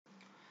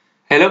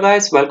Hello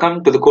guys, welcome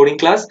to the coding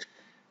class.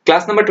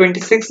 Class number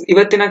 26.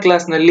 ಇವತ್ತಿನ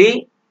class ನಲ್ಲಿ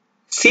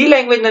C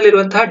language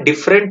ನಲ್ಲಿರುವಂತಹ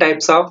different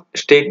types of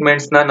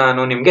statements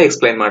ನಾನು ನಿಮಗೆ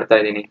explain ಮಾಡ್ತಾ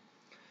ಇದ್ದೀನಿ.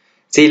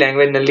 ಸಿ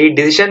ಲ್ಯಾಂಗ್ವೇಜ್ ನಲ್ಲಿ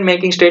ಡಿಸಿಷನ್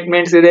ಮೇಕಿಂಗ್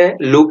ಸ್ಟೇಟ್ಮೆಂಟ್ಸ್ ಇದೆ,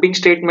 ಲೂಪಿಂಗ್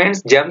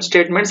ಸ್ಟೇಟ್ಮೆಂಟ್ಸ್, ಜಂಪ್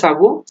ಸ್ಟೇಟ್ಮೆಂಟ್ಸ್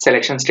ಹಾಗೂ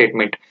ಸೆಲೆಕ್ಷನ್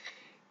ಸ್ಟೇಟ್ಮೆಂಟ್.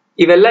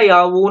 ಇವೆಲ್ಲ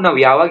ನಾವು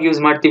ಯಾವಾಗ ಯೂಸ್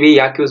ಮಾಡ್ತೀವಿ,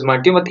 ಯಾಕೆ ಯೂಸ್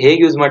ಮಾಡ್ತೀವಿ ಮತ್ತೆ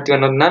ಹೇಗೆ ಯೂಸ್ ಮಾಡ್ತೀವಿ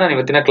ಅನ್ನೋದನ್ನ ನಾನು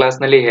ಇವತ್ತಿನ ಕ್ಲಾಸ್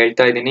ನಲ್ಲಿ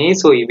ಹೇಳ್ತಾ ಇದ್ದೀನಿ.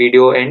 ಸೊ ಈ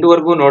ವಿಡಿಯೋ ಎಂಡ್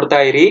ವರ್ಗೂ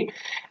ನೋಡ್ತಾ ಇರಿ.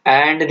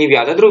 ಅಂಡ್ ನೀವು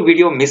ಯಾವ್ದಾದ್ರು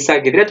ವಿಡಿಯೋ ಮಿಸ್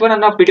ಆಗಿದ್ರೆ ಅಥವಾ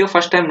ನನ್ನ ವಿಡಿಯೋ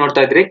ಫಸ್ಟ್ ಟೈಮ್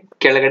ನೋಡ್ತಾ ಇದ್ರೆ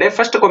ಕೆಳಗಡೆ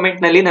ಫಸ್ಟ್ ಕಾಮೆಂಟ್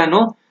ನಲ್ಲಿ ನಾನು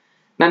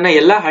ನನ್ನ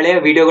ಎಲ್ಲಾ ಹಳೆಯ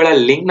ವಿಡಿಯೋಗಳ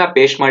ಲಿಂಕ್ ನ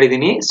ಪೇಸ್ಟ್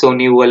ಮಾಡಿದೀನಿ. ಸೊ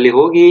ನೀವು ಅಲ್ಲಿ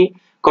ಹೋಗಿ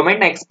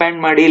ಕಾಮೆಂಟ್ ನ ಎಕ್ಸ್ಪ್ಯಾಂಡ್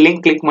ಮಾಡಿ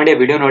ಲಿಂಕ್ ಕ್ಲಿಕ್ ಮಾಡಿ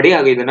ವಿಡಿಯೋ ನೋಡಿ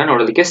ಹಾಗೂ ಇದನ್ನ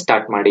ನೋಡೋದಕ್ಕೆ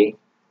ಸ್ಟಾರ್ಟ್ ಮಾಡಿ.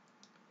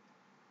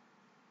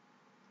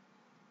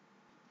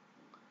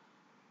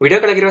 ವಿಡಿಯೋ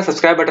ಕೆಳಗಿರುವ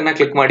ಸಬ್ಸ್ಕ್ರೈಬ್ ಬಟನ್ ನ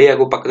ಕ್ಲಿಕ್ ಮಾಡಿ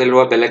ಹಾಗೂ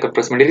ಪಕ್ಕದಲ್ಲಿರುವ ಬೆಲ್ ಐಕಾನ್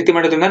ಪ್ರೆಸ್ ಮಾಡಿ. ಈ ರೀತಿ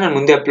ಮಾಡೋದ್ರಿಂದ ನಾನು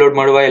ಮುಂದೆ ಅಪ್ಲೋಡ್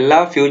ಮಾಡುವ ಎಲ್ಲಾ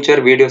ಫ್ಯೂಚರ್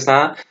ವಿಡಿಯೋಸ್ ನ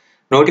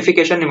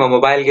ನೋಟಿಫಿಕೇಶನ್ ನಿಮ್ಮ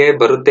ಮೊಬೈಲ್ ಗೆ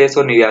ಬರುತ್ತೆ. ಸೊ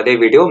ನೀವು ಯಾವುದೇ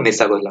ವಿಡಿಯೋ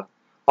ಮಿಸ್ ಆಗೋಲ್ಲ.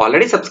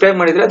 ಆಲ್ರೆಡಿ ಸಬ್ಸ್ಕ್ರೈಬ್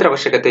ಮಾಡಿದ್ರೆ ಅದರ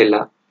ಅವಶ್ಯಕತೆ ಇಲ್ಲ.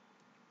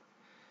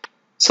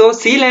 ಸೊ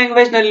ಸಿ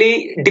ಲ್ಯಾಂಗ್ವೇಜ್ ನಲ್ಲಿ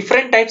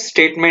ಡಿಫರೆಂಟ್ ಟೈಪ್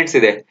ಸ್ಟೇಟ್ಮೆಂಟ್ಸ್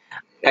ಇದೆ.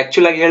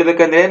 ಆಕ್ಚುಲ್ ಆಗಿ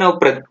ಹೇಳ್ಬೇಕಂದ್ರೆ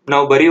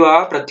ನಾವು ಬರೆಯುವ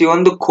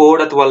ಪ್ರತಿಯೊಂದು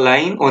ಕೋಡ್ ಅಥವಾ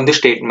ಲೈನ್ ಒಂದು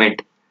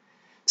ಸ್ಟೇಟ್ಮೆಂಟ್.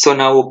 ಸೊ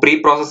ನಾವು ಪ್ರೀ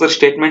ಪ್ರೊಸೆಸರ್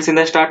ಸ್ಟೇಟ್ಮೆಂಟ್ಸ್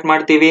ಇಂದ ಸ್ಟಾರ್ಟ್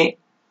ಮಾಡ್ತೀವಿ.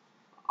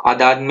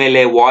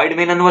 ಅದಾದ್ಮೇಲೆ ವಾಯ್ಡ್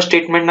ಮೇನ್ ಅನ್ನುವ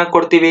ಸ್ಟೇಟ್ಮೆಂಟ್ ನ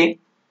ಕೊಡ್ತೀವಿ.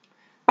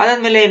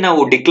 ಅದಾದ್ಮೇಲೆ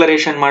ನಾವು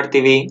ಡಿಕ್ಲರೇಷನ್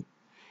ಮಾಡ್ತೀವಿ.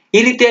 ಈ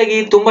ರೀತಿಯಾಗಿ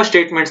ತುಂಬಾ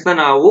ಸ್ಟೇಟ್ಮೆಂಟ್ಸ್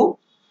ನಾವು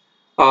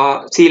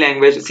ಸಿ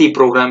ಲ್ಯಾಂಗ್ವೇಜ್ ಸಿ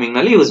ಪ್ರೋಗ್ರಾಮಿಂಗ್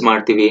ನಲ್ಲಿ ಯೂಸ್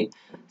ಮಾಡ್ತೀವಿ.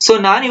 ಸೊ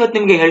ನಾನು ಇವತ್ತು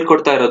ನಿಮ್ಗೆ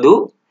ಹೇಳ್ಕೊಡ್ತಾ ಇರೋದು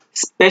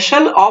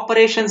ಸ್ಪೆಷಲ್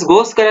ಆಪರೇಷನ್ಸ್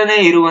ಗೋಸ್ಕರನೇ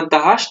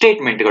ಇರುವಂತಹ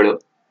ಸ್ಟೇಟ್ಮೆಂಟ್ಗಳು.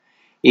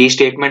 ಈ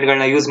ಸ್ಟೇಟ್ಮೆಂಟ್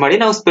ಗಳನ್ನ ಯೂಸ್ ಮಾಡಿ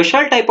ನಾವು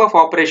ಸ್ಪೆಷಲ್ ಟೈಪ್ ಆಫ್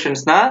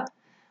ಆಪರೇಷನ್ಸ್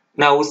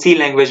ನಾವು ಸಿ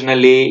ಲ್ಯಾಂಗ್ವೇಜ್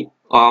ನಲ್ಲಿ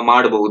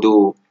ಮಾಡಬಹುದು.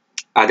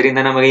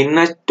 ಅದರಿಂದ ನಮಗೆ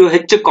ಇನ್ನಷ್ಟು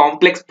ಹೆಚ್ಚು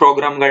ಕಾಂಪ್ಲೆಕ್ಸ್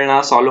ಪ್ರೋಗ್ರಾಮ್ ಗಳನ್ನ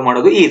ಸಾಲ್ವ್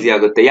ಮಾಡೋದು ಈಸಿ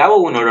ಆಗುತ್ತೆ.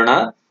 ಯಾವುವು ನೋಡೋಣ.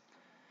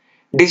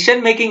 ಡಿಸಿಷನ್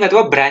ಮೇಕಿಂಗ್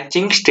ಅಥವಾ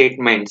ಬ್ರಾಂಚಿಂಗ್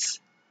ಸ್ಟೇಟ್ಮೆಂಟ್ಸ್,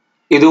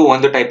 ಇದು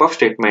ಒಂದು type of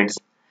statements.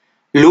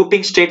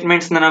 Looping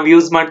statements ನಾವು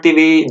ಯೂಸ್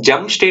ಮಾಡ್ತೀವಿ,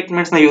 ಜಂಪ್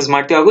ಸ್ಟೇಟ್ಮೆಂಟ್ಸ್ ನ ಯೂಸ್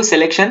ಮಾಡ್ತೀವಿ ಹಾಗೂ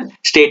ಸೆಲೆಕ್ಷನ್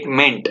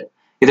ಸ್ಟೇಟ್ಮೆಂಟ್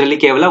ಇದರಲ್ಲಿ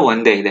ಕೇವಲ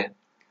ಒಂದೇ ಇದೆ.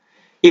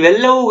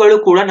 ಇವೆಲ್ಲವುಗಳು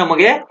ಕೂಡ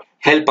ನಮಗೆ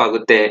ಹೆಲ್ಪ್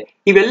ಆಗುತ್ತೆ.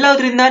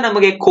 ಇವೆಲ್ಲದ್ರಿಂದ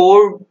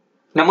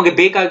ನಮಗೆ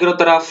ಬೇಕಾಗಿರೋ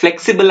ತರ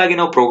ಫ್ಲೆಕ್ಸಿಬಲ್ ಆಗಿ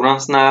ನಾವು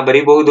ಪ್ರೋಗ್ರಾಮ್ಸ್ ನ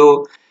ಬರೀಬಹುದು.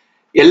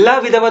 ಎಲ್ಲಾ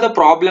ವಿಧವಾದ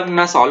ಪ್ರಾಬ್ಲಮ್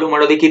ನ ಸಾಲ್ವ್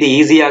ಮಾಡೋದಕ್ಕೆ ಇದು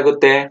ಈಸಿ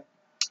ಆಗುತ್ತೆ.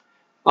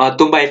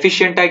 ತುಂಬಾ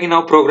ಎಫಿಷಿಯಂಟ್ ಆಗಿ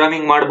ನಾವು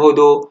ಪ್ರೋಗ್ರಾಮಿಂಗ್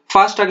ಮಾಡಬಹುದು,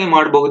 ಫಾಸ್ಟ್ ಆಗಿ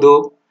ಮಾಡಬಹುದು.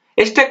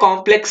 ಎಷ್ಟೇ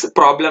ಕಾಂಪ್ಲೆಕ್ಸ್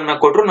ಪ್ರಾಬ್ಲಮ್ ನ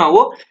ಕೊಟ್ರು ನಾವು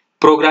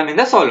ಪ್ರೋಗ್ರಾಮ್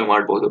ಇಂದ ಸಾಲ್ವ್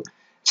ಮಾಡಬಹುದು.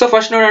 ಸೊ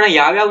ಫಸ್ಟ್ ನೋಡೋಣ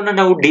ಯಾವ್ಯಾವನ್ನ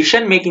ನಾವು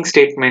ಡಿಸಿಷನ್ ಮೇಕಿಂಗ್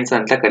ಸ್ಟೇಟ್ಮೆಂಟ್ಸ್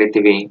ಅಂತ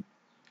ಕರಿತೀವಿ.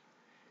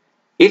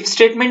 ಇಫ್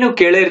ಸ್ಟೇಟ್ಮೆಂಟ್ ನೀವು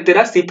ಕೇಳೇ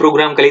ಇರ್ತೀರಾ ಸಿ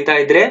ಪ್ರೋಗ್ರಾಮ್ ಕಲಿತಾ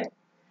ಇದ್ರೆ.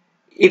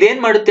 ಇದೇನ್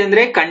ಮಾಡುತ್ತೆ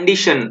ಅಂದ್ರೆ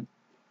ಕಂಡೀಷನ್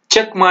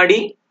ಚೆಕ್ ಮಾಡಿ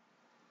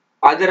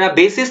ಅದರ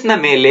ಬೇಸಿಸ್ ನ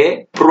ಮೇಲೆ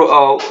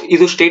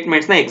ಇದು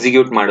ಸ್ಟೇಟ್ಮೆಂಟ್ಸ್ ನ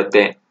ಎಕ್ಸಿಕ್ಯೂಟ್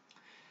ಮಾಡುತ್ತೆ.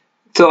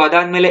 ಸೊ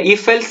ಅದಾದ್ಮೇಲೆ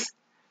ಇಫ್ ಎಲ್ಸ್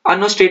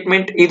ಅನ್ನೋ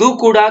ಸ್ಟೇಟ್ಮೆಂಟ್ ಇದು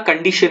ಕೂಡ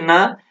ಕಂಡೀಷನ್ ನ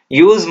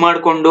ಯೂಸ್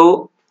ಮಾಡಿಕೊಂಡು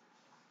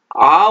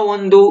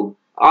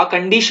ಆ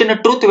ಕಂಡೀಷನ್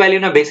ಟ್ರೂತ್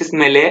ವ್ಯಾಲ್ಯೂ ನ ಬೇಸಿಸ್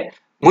ಮೇಲೆ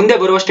ಮುಂದೆ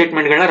ಬರುವ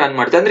ಸ್ಟೇಟ್ಮೆಂಟ್ ಗಳನ್ನ ರನ್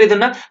ಮಾಡುತ್ತೆ. ಅಂದ್ರೆ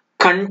ಇದನ್ನ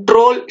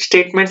ಕಂಟ್ರೋಲ್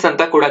ಸ್ಟೇಟ್ಮೆಂಟ್ಸ್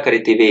ಅಂತ ಕೂಡ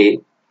ಕರಿತೀವಿ.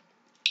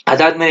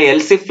 ಅದಾದ್ಮೇಲೆ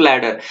ಎಲ್ಸ್ ಇಫ್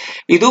ಲ್ಯಾಡರ್,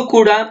 ಇದು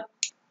ಕೂಡ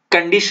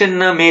ಕಂಡೀಷನ್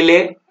ನ ಮೇಲೆ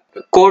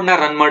ಕೋಡ್ ನ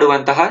ರನ್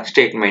ಮಾಡುವಂತಹ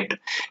ಸ್ಟೇಟ್ಮೆಂಟ್.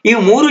 ಇವು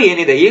ಮೂರು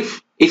ಏನಿದೆ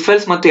ಇಫ್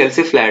ಎಲ್ಸ್ ಮತ್ತು ಎಲ್ಸ್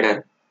ಇಫ್ ಲ್ಯಾಡರ್,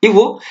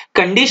 ಇವು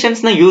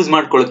ಕಂಡೀಷನ್ಸ್ ನ ಯೂಸ್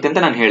ಮಾಡ್ಕೊಳ್ಳುತ್ತೆ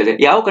ಅಂತ ನಾನು ಹೇಳಿದೆ.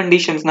 ಯಾವ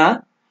ಕಂಡೀಷನ್ಸ್ ನ?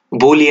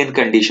 Boolean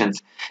conditions.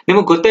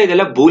 ನಿಮಗೆ ಗೊತ್ತಾ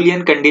ಇದೆಲ್ಲ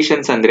ಬೂಲಿಯನ್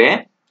ಕಂಡೀಷನ್ಸ್ ಅಂದ್ರೆ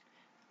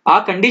ಆ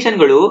ಕಂಡೀಷನ್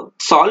ಗಳು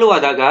ಸಾಲ್ವ್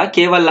ಆದಾಗ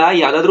ಕೇವಲ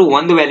ಯಾವ್ದಾದ್ರು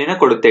ಒಂದು ವ್ಯಾಲ್ಯೂನ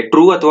ಕೊಡುತ್ತೆ,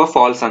 ಟ್ರೂ ಅಥವಾ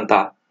ಫಾಲ್ಸ್ ಅಂತ.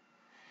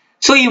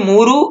 ಸೊ ಈ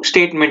ಮೂರು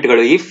ಸ್ಟೇಟ್ಮೆಂಟ್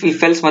ಗಳು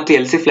ಇಫ್ ಎಲ್ಸ್ ಮತ್ತು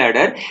ಎಲ್ಸ್ ಇಫ್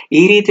ಲ್ಯಾಡರ್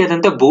ಈ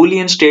ರೀತಿಯಾದಂತ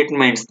ಬೂಲಿಯನ್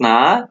ಸ್ಟೇಟ್ಮೆಂಟ್ಸ್ ನ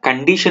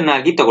ಕಂಡೀಷನ್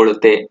ಆಗಿ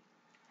ತಗೊಳುತ್ತೆ.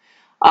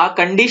 ಆ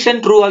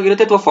ಕಂಡೀಷನ್ ಟ್ರೂ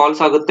ಆಗಿರುತ್ತೆ ಅಥವಾ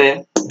ಫಾಲ್ಸ್ ಆಗುತ್ತೆ.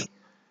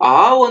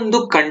 ಆ ಒಂದು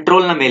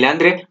ಕಂಟ್ರೋಲ್ ನ ಮೇಲೆ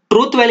ಅಂದ್ರೆ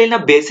ಟ್ರೂತ್ ವ್ಯಾಲ್ಯೂನ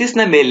ಬೇಸಿಸ್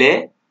ನ ಮೇಲೆ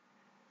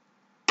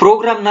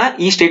ಪ್ರೋಗ್ರಾಮ್ ನ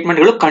ಈ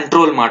ಸ್ಟೇಟ್ಮೆಂಟ್ ಗಳು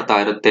ಕಂಟ್ರೋಲ್ ಮಾಡ್ತಾ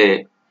ಇರುತ್ತೆ.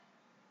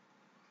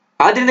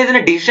 ಆದ್ರಿಂದ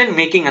ಇದನ್ನ ಡಿಸಿಷನ್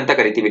ಮೇಕಿಂಗ್ ಅಂತ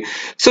ಕರಿತೀವಿ.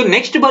 ಸೊ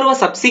ನೆಕ್ಸ್ಟ್ ಬರುವ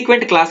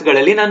ಸಬ್ಸಿಕ್ವೆಂಟ್ ಕ್ಲಾಸ್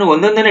ಗಳಲ್ಲಿ ನಾನು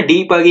ಒಂದೊಂದನ್ನ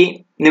ಡೀಪ್ ಆಗಿ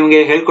ನಿಮಗೆ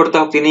ಹೇಳ್ಕೊಡ್ತಾ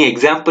ಹೋಗ್ತೀನಿ,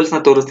 ಎಕ್ಸಾಂಪಲ್ಸ್ ನ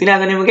ತೋರಿಸ್ತೀನಿ,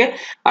 ಆಗ ನಿಮಗೆ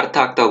ಅರ್ಥ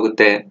ಆಗ್ತಾ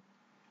ಹೋಗುತ್ತೆ.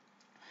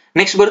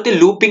 ನೆಕ್ಸ್ಟ್ ಬರುತ್ತೆ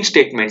ಲೂಪಿಂಗ್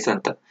ಸ್ಟೇಟ್ಮೆಂಟ್ಸ್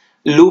ಅಂತ.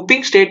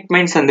 ಲೂಪಿಂಗ್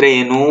ಸ್ಟೇಟ್ಮೆಂಟ್ಸ್ ಅಂದ್ರೆ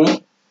ಏನು?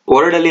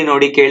 ವರ್ಡ್ ಅಲ್ಲಿ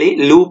ನೋಡಿ ಕೇಳಿ,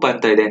 ಲೂಪ್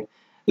ಅಂತ ಇದೆ.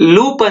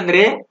 ಲೂಪ್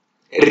ಅಂದ್ರೆ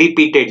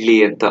ರಿಪೀಟೆಡ್ಲಿ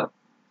ಅಂತ.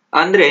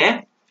 ಅಂದ್ರೆ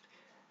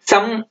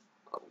ಸಮ್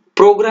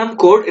ಪ್ರೋಗ್ರಾಮ್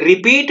ಕೋಡ್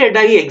ರಿಪೀಟೆಡ್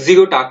ಆಗಿ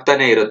ಎಕ್ಸಿಕ್ಯೂಟ್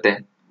ಆಗ್ತಾನೆ ಇರುತ್ತೆ.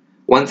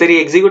 ಒಂದ್ಸರಿ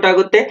ಎಕ್ಸಿಕ್ಯೂಟ್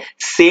ಆಗುತ್ತೆ,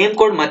 ಸೇಮ್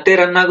ಕೋಡ್ ಮತ್ತೆ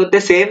ರನ್ ಆಗುತ್ತೆ,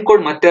 ಸೇಮ್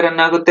ಕೋಡ್ ಮತ್ತೆ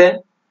ರನ್ ಆಗುತ್ತೆ.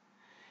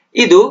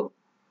 ಇದು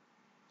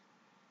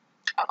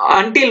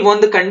ಅಂಟಿಲ್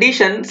ಒಂದು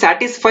ಕಂಡೀಷನ್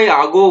ಸ್ಯಾಟಿಸ್ಫೈ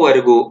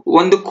ಆಗೋವರೆಗೂ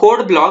ಒಂದು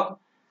ಕೋಡ್ ಬ್ಲಾಕ್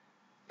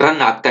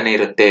ರನ್ ಆಗ್ತಾನೆ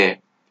ಇರುತ್ತೆ.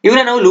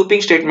 ಇವನ್ನ ನಾವು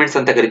ಲೂಪಿಂಗ್ ಸ್ಟೇಟ್ಮೆಂಟ್ಸ್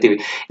ಅಂತ ಕರಿತೀವಿ.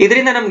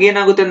 ಇದರಿಂದ ನಮ್ಗೆ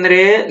ಏನಾಗುತ್ತೆ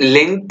ಅಂದ್ರೆ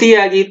ಲೆಂಥಿ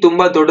ಆಗಿ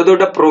ತುಂಬಾ ದೊಡ್ಡ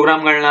ದೊಡ್ಡ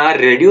ಪ್ರೋಗ್ರಾಮ್ ಗಳನ್ನ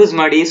ರೆಡ್ಯೂಸ್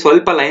ಮಾಡಿ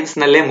ಸ್ವಲ್ಪ ಲೈನ್ಸ್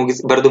ನಲ್ಲೇ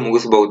ಬರೆದು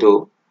ಮುಗಿಸಬಹುದು.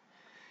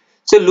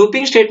 ಸೊ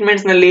ಲೂಪಿಂಗ್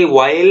ಸ್ಟೇಟ್ಮೆಂಟ್ಸ್ ನಲ್ಲಿ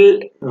while,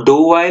 do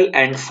while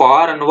and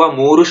for ಅನ್ನುವ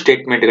ಮೂರು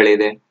ಸ್ಟೇಟ್ಮೆಂಟ್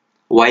ಗಳಿದೆ.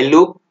 While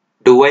loop,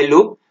 do while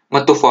loop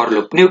ಮತ್ತು ಫಾರ್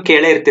ಲೂಪ್ ನೀವು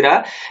ಕೇಳೇ ಇರ್ತೀರಾ.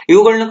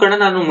 ಇವುಗಳನ್ನ ಕೂಡ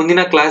ನಾನು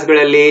ಮುಂದಿನ ಕ್ಲಾಸ್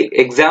ಗಳಲ್ಲಿ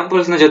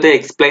ಎಕ್ಸಾಂಪಲ್ಸ್ ನ ಜೊತೆ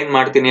ಎಕ್ಸ್ಪ್ಲೈನ್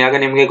ಮಾಡ್ತೀನಿ, ಆಗ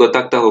ನಿಮ್ಗೆ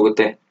ಗೊತ್ತಾಗ್ತಾ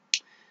ಹೋಗುತ್ತೆ.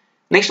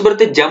 ನೆಕ್ಸ್ಟ್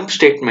ಬರುತ್ತೆ ಜಂಪ್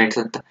ಸ್ಟೇಟ್ಮೆಂಟ್ಸ್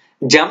ಅಂತ.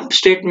 ಜಂಪ್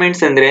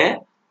ಸ್ಟೇಟ್ಮೆಂಟ್ಸ್ ಅಂದ್ರೆ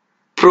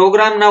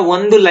ಪ್ರೋಗ್ರಾಮ್ ನ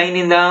ಒಂದು ಲೈನ್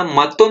ಇಂದ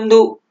ಮತ್ತೊಂದು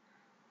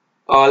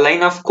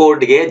ಲೈನ್ ಆಫ್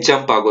ಕೋಡ್ ಗೆ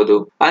ಜಂಪ್ ಆಗೋದು.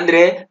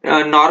 ಅಂದ್ರೆ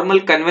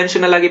ನಾರ್ಮಲ್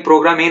ಕನ್ವೆನ್ಷನಲ್ ಆಗಿ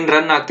ಪ್ರೋಗ್ರಾಮ್ ಏನ್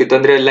ರನ್ ಆಗ್ತಿತ್ತು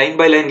ಅಂದ್ರೆ ಲೈನ್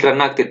ಬೈ ಲೈನ್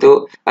ರನ್ ಆಗ್ತಿತ್ತು,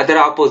 ಅದರ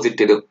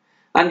ಆಪೋಸಿಟ್ ಇದು.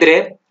 ಅಂದ್ರೆ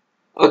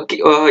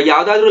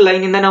ಯಾವ್ದಾದ್ರು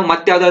ಲೈನ್ ಇಂದ ನಾವು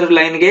ಮತ್ತೆ ಯಾವ್ದಾದ್ರು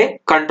ಲೈನ್ಗೆ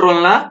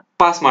ಕಂಟ್ರೋಲ್ ನ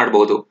ಪಾಸ್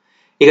ಮಾಡಬಹುದು.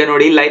 ಈಗ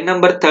ನೋಡಿ ಲೈನ್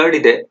ನಂಬರ್ 3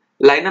 ಇದೆ,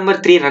 ಲೈನ್ ನಂಬರ್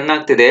 3 ರನ್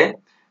ಆಗ್ತಿದೆ.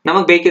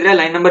 ನಮಗ್ ಬೇಕಿದ್ರೆ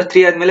ಲೈನ್ ನಂಬರ್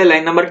 3 ಆದ್ಮೇಲೆ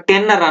ಲೈನ್ ನಂಬರ್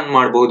 10 ನ ರನ್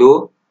ಮಾಡಬಹುದು.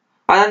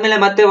 ಅದಾದ್ಮೇಲೆ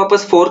ಮತ್ತೆ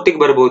ವಾಪಸ್ 4th ಗೆ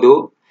ಬರ್ಬೋದು.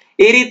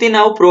 ಈ ರೀತಿ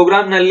ನಾವು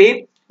ಪ್ರೋಗ್ರಾಮ್ ನಲ್ಲಿ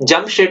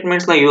ಜಂಪ್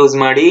ಸ್ಟೇಟ್ಮೆಂಟ್ಸ್ ನ ಯೂಸ್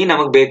ಮಾಡಿ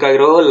ನಮಗ್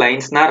ಬೇಕಾಗಿರೋ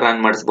ಲೈನ್ಸ್ ನ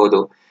ರನ್ ಮಾಡಿಸಬಹುದು.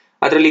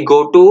 ಅದರಲ್ಲಿ ಗೋ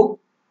ಟು,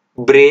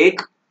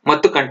 ಬ್ರೇಕ್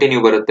ಮತ್ತು ಕಂಟಿನ್ಯೂ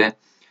ಬರುತ್ತೆ.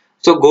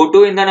 ಸೊ ಗೋ ಟು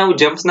ಇಂದ ನಾವು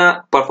ಜಂಪ್ಸ್ ನ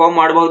ಪರ್ಫಾರ್ಮ್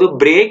ಮಾಡಬಹುದು.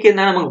 ಬ್ರೇಕ್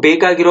ಇಂದ ನಮಗ್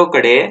ಬೇಕಾಗಿರೋ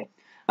ಕಡೆ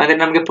ಅಂದ್ರೆ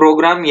ನಮ್ಗೆ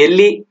ಪ್ರೋಗ್ರಾಮ್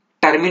ಎಲ್ಲಿ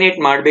ಟರ್ಮಿನೇಟ್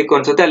ಮಾಡ್ಬೇಕು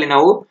ಅನ್ಸುತ್ತೆ ಅಲ್ಲಿ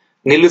ನಾವು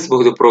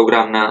ನಿಲ್ಲಿಸಬಹುದು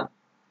ಪ್ರೋಗ್ರಾಮ್ ನ.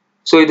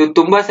 ಸೊ ಇದು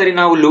ತುಂಬಾ ಸರಿ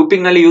ನಾವು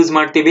ಲೂಪಿಂಗ್ ನಲ್ಲಿ ಯೂಸ್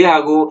ಮಾಡ್ತೀವಿ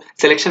ಹಾಗೂ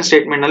ಸೆಲೆಕ್ಷನ್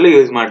ಸ್ಟೇಟ್ಮೆಂಟ್ ನಲ್ಲೂ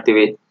ಯೂಸ್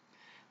ಮಾಡ್ತೀವಿ.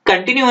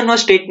 ಕಂಟಿನ್ಯೂ ಅನ್ನೋ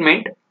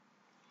ಸ್ಟೇಟ್ಮೆಂಟ್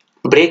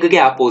ಬ್ರೇಕ್ ಗೆ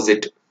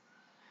ಆಪೋಸಿಟ್.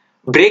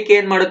 ಬ್ರೇಕ್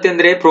ಏನ್ ಮಾಡುತ್ತೆ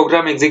ಅಂದ್ರೆ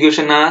ಪ್ರೋಗ್ರಾಮ್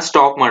ಎಕ್ಸಿಕ್ಯೂಷನ್ ನ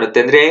ಸ್ಟಾಪ್ ಮಾಡುತ್ತೆ,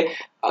 ಅಂದ್ರೆ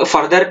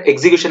ಫರ್ದರ್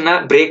ಎಕ್ಸಿಕ್ಯೂಷನ್ ನ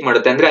ಬ್ರೇಕ್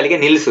ಮಾಡುತ್ತೆ, ಅಂದ್ರೆ ಅಲ್ಲಿಗೆ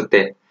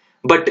ನಿಲ್ಲಿಸುತ್ತೆ.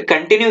 ಬಟ್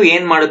ಕಂಟಿನ್ಯೂ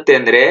ಏನ್ ಮಾಡುತ್ತೆ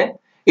ಅಂದ್ರೆ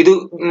ಇದು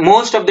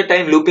most of the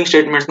time looping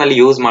statements ನಲ್ಲಿ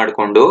ಯೂಸ್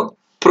ಮಾಡಿಕೊಂಡು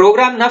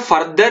ಪ್ರೋಗ್ರಾಮ್ ನ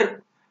ಫರ್ದರ್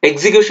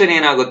ಎಕ್ಸಿಕ್ಯೂಷನ್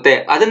ಏನಾಗುತ್ತೆ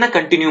ಅದನ್ನ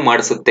ಕಂಟಿನ್ಯೂ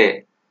ಮಾಡಿಸುತ್ತೆ.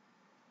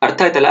 ಅರ್ಥ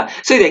ಆಯ್ತಲ್ಲ?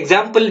 ಸೊ ಇದು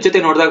ಎಕ್ಸಾಂಪಲ್ ಜೊತೆ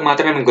ನೋಡಿದಾಗ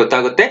ಮಾತ್ರ ನಿಮ್ಗೆ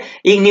ಗೊತ್ತಾಗುತ್ತೆ.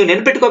 ಈಗ ನೀವು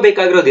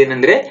ನೆನ್ಪಿಟ್ಕೋಬೇಕಾಗಿರೋದು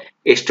ಏನಂದ್ರೆ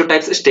ಎಷ್ಟು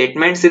ಟೈಪ್ಸ್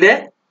ಸ್ಟೇಟ್ಮೆಂಟ್ಸ್ ಇದೆ,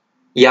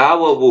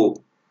 ಯಾವುವು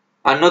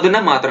ಅನ್ನೋದನ್ನ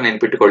ಮಾತ್ರ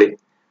ನೆನ್ಪಿಟ್ಕೊಳ್ಳಿ.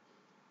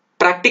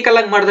 ಪ್ರಾಕ್ಟಿಕಲ್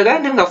ಆಗಿ ಮಾಡಿದಾಗ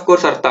ನಿಮ್ಗೆ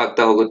ಅಫ್ಕೋರ್ಸ್ ಅರ್ಥ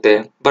ಆಗ್ತಾ ಹೋಗುತ್ತೆ.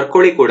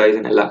 ಬರ್ಕೊಳ್ಳಿ ಕೂಡ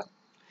ಇದನ್ನೆಲ್ಲ.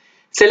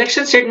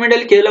 ಸೆಲೆಕ್ಷನ್ ಸ್ಟೇಟ್ಮೆಂಟ್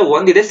ಅಲ್ಲಿ ಕೇವಲ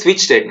ಒಂದಿದೆ,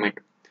 ಸ್ವಿಚ್ ಸ್ಟೇಟ್ಮೆಂಟ್.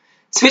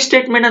 ಸ್ವಿಚ್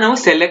ಸ್ಟೇಟ್ಮೆಂಟ್ ನಾವು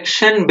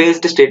ಸೆಲೆಕ್ಷನ್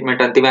ಬೇಸ್ಡ್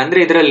ಸ್ಟೇಟ್ಮೆಂಟ್ ಅಂತೀವಿ. ಅಂದ್ರೆ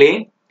ಇದರಲ್ಲಿ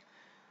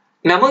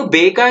ನಮಗ್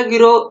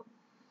ಬೇಕಾಗಿರೋ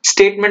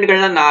ಸ್ಟೇಟ್ಮೆಂಟ್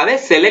ಗಳನ್ನ ನಾವೇ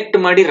ಸೆಲೆಕ್ಟ್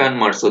ಮಾಡಿ ರನ್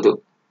ಮಾಡಿಸೋದು.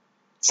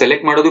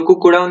 ಸೆಲೆಕ್ಟ್ ಮಾಡೋದಕ್ಕೂ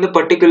ಕೂಡ ಒಂದು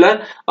ಪರ್ಟಿಕ್ಯುಲರ್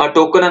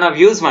ಟೋಕನ್ ನಾವು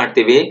ಯೂಸ್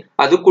ಮಾಡ್ತೀವಿ,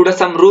 ಅದು ಕೂಡ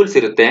ಸಮ್ ರೂಲ್ಸ್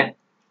ಇರುತ್ತೆ.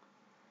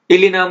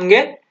 ಇಲ್ಲಿ ನಮ್ಗೆ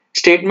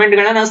ಸ್ಟೇಟ್ಮೆಂಟ್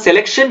ಗಳನ್ನ ನಾವು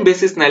ಸೆಲೆಕ್ಷನ್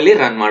ಬೇಸಿಸ್ ನಲ್ಲಿ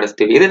ರನ್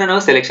ಮಾಡಿಸ್ತೀವಿ. ಇದನ್ನ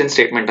ನಾವು ಸೆಲೆಕ್ಷನ್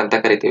ಸ್ಟೇಟ್ಮೆಂಟ್ ಅಂತ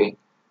ಕರಿತೀವಿ.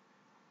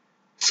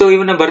 ಸೊ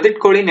ಇವನ್ನ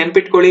ಬರ್ದಿಟ್ಕೊಳ್ಳಿ,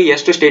 ನೆನ್ಪಿಟ್ಕೊಳ್ಳಿ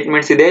ಎಷ್ಟು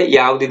ಸ್ಟೇಟ್ಮೆಂಟ್ಸ್ ಇದೆ,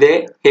 ಯಾವ್ದಿದೆ,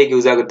 ಹೇಗೆ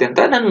ಯೂಸ್ ಆಗುತ್ತೆ ಅಂತ.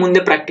 ನಾನು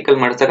ಮುಂದೆ ಪ್ರಾಕ್ಟಿಕಲ್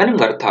ಮಾಡಿಸಿದಾಗ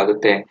ನಿಮ್ಗೆ ಅರ್ಥ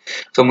ಆಗುತ್ತೆ.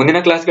 ಸೊ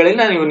ಮುಂದಿನ ಕ್ಲಾಸ್ಗಳಲ್ಲಿ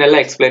ನಾನು ಇವನ್ನೆಲ್ಲ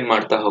ಎಕ್ಸ್ಪ್ಲೈನ್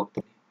ಮಾಡ್ತಾ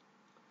ಹೋಗ್ತೀನಿ.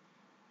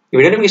 ಈ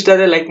ವಿಡಿಯೋ ನಿಮ್ಗೆ ಇಷ್ಟ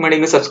ಆದ್ರೆ ಲೈಕ್ ಮಾಡಿ,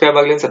 ಇನ್ನು ಸಬ್ಸ್ಕ್ರೈಬ್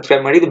ಆಗಲಿ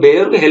ಸಬ್ಸ್ಕ್ರೈಬ್ ಮಾಡಿ. ಇದು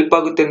ಬೇರೆಯವ್ರಿಗೆ ಹೆಲ್ಪ್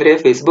ಆಗುತ್ತೆ ಅಂದ್ರೆ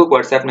ಫೇಸ್ಬುಕ್,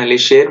 ವಾಟ್ಸ್ಆಪ್ ನಲ್ಲಿ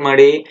ಶೇರ್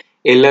ಮಾಡಿ.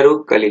 ಎಲ್ಲರೂ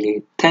ಕಲೀಲಿ.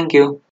 Thank you.